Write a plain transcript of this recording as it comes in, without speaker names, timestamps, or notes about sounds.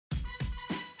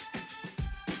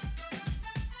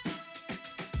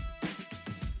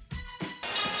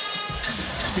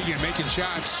Speaking of making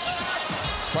shots,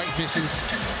 White misses.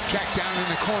 Tracked down in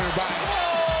the corner by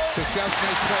the Celtics.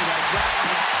 Nice play by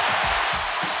Brown.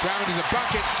 Brown to the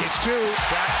bucket, gets two.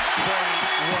 That play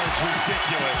was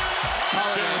ridiculous.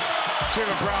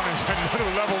 Jaylen Brown is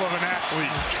another level of an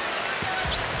athlete.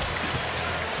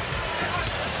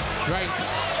 Wright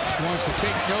wants to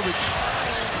take Novich.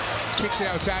 Kicks it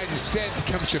outside instead.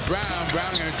 Comes to Brown.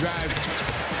 Brown going to drive.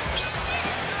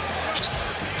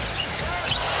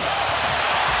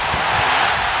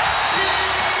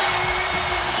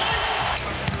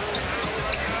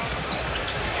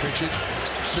 Richard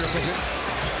circles it.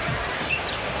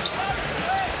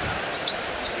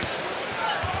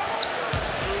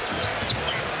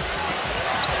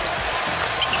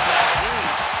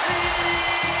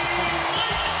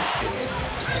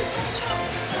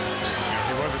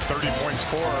 He was a 30-point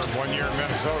scorer 1 year in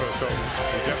Minnesota, so he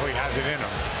definitely has it in him.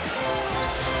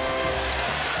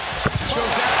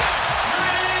 Shows that.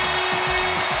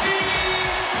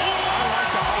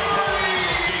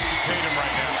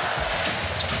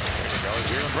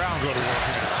 Brown go to work.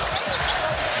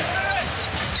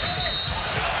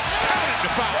 Counted the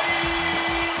foul.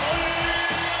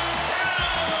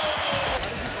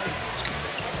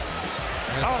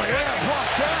 Oh, yeah,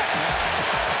 blocked that.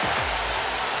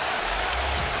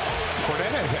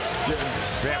 Cornet has given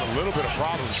Bam a little bit of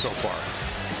problems so far.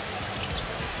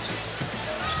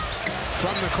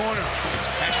 From the corner.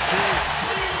 That's two.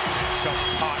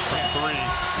 Self-hot from three.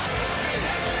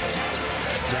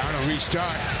 Brown will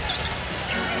restart.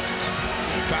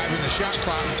 5 in the shot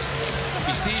clock.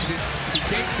 He sees it. He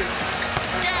takes it.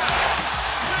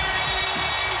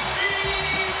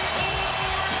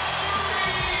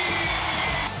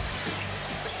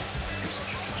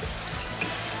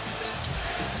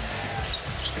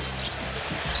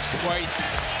 White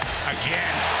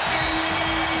again.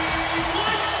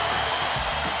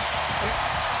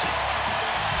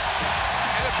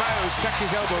 Adebayo stuck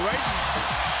his elbow right in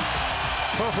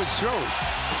Horford's throat.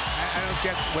 I don't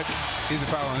get what is a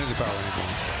foul and is a foul or anything.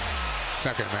 It's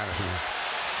not going to matter to me.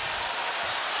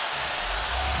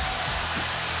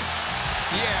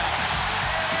 Yeah.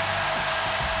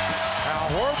 Al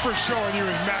Horford showing you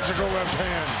his magical left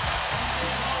hand.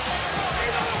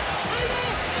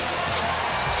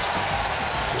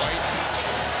 White.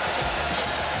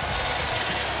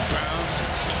 Brown.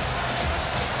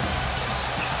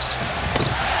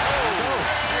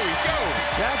 There we go.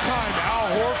 That time, Al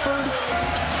Horford.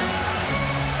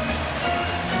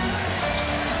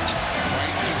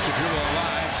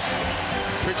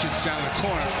 Richards down the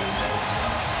corner.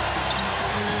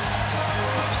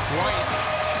 White.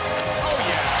 Oh,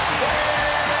 yes.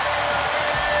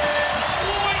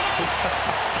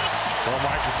 Well,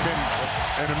 Mike, it's been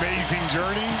an amazing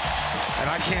journey, and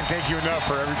I can't thank you enough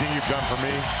for everything you've done for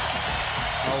me.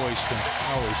 Always, Phil.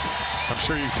 Always. I'm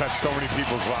sure you've touched so many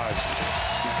people's lives.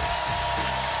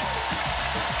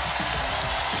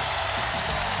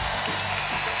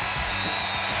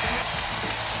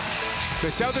 The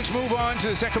Celtics move on to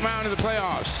the second round of the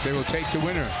playoffs. They will take the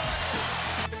winner.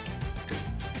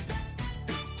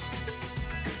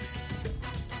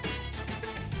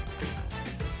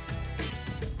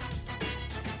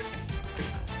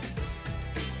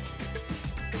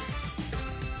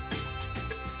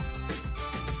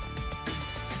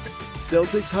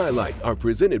 Celtics highlights are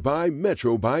presented by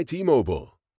Metro by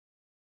T-Mobile.